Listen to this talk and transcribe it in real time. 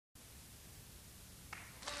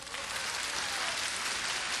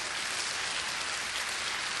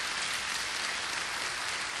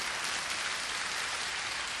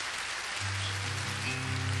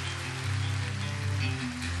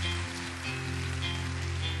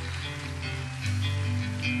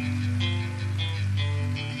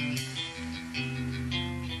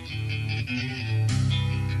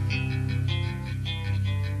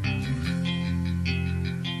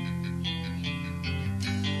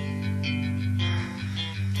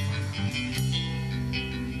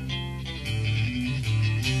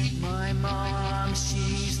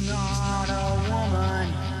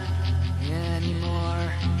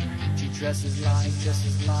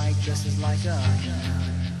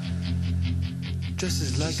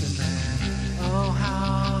dresses like a man. Oh,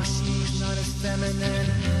 how she's not as feminine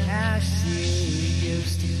as she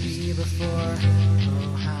used to be before.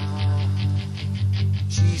 Oh, how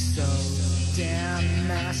she's so damn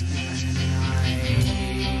masculine. I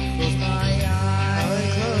close my eyes.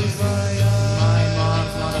 My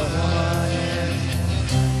mom's not a woman.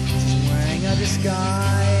 She's wearing a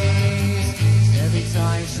disguise every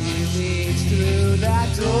time she leads through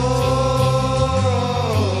that door.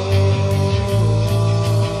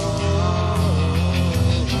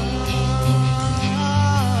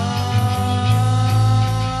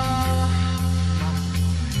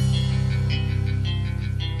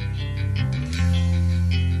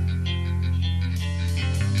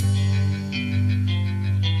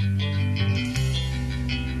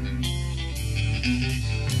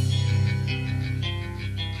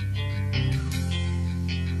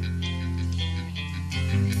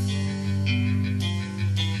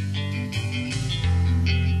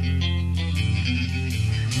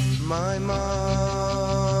 My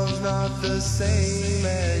mom's not the same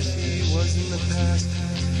as she was in the past.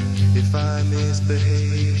 If I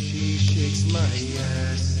misbehave, she kicks my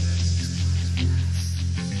ass.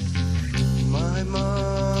 My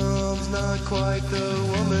mom's not quite the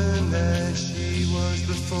woman that she was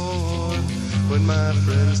before. When my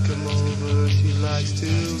friends come over, she likes to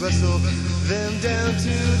wrestle them down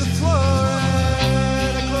to the floor.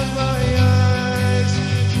 And I close my eyes.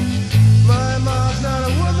 My mom's not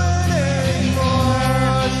a woman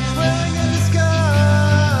anymore. She's wearing a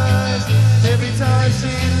disguise every time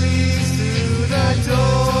she leaves through that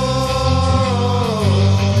door.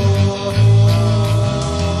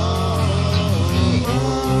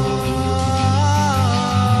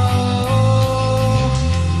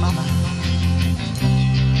 Mama.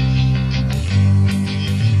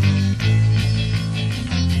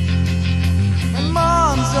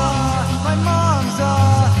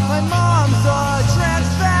 My mom's a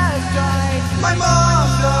transvestite. My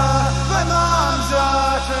mom's a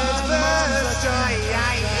transvestite.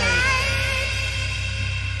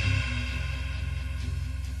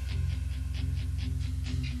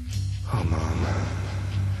 Oh, Mom,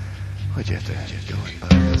 what'd you have to do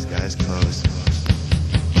about those guys' clothes?